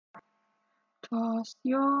Toss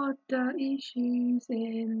your dirty shoes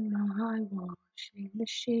in my washing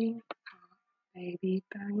machine. Baby,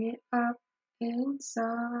 bang it up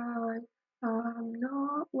inside. I'm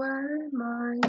not wearing mine.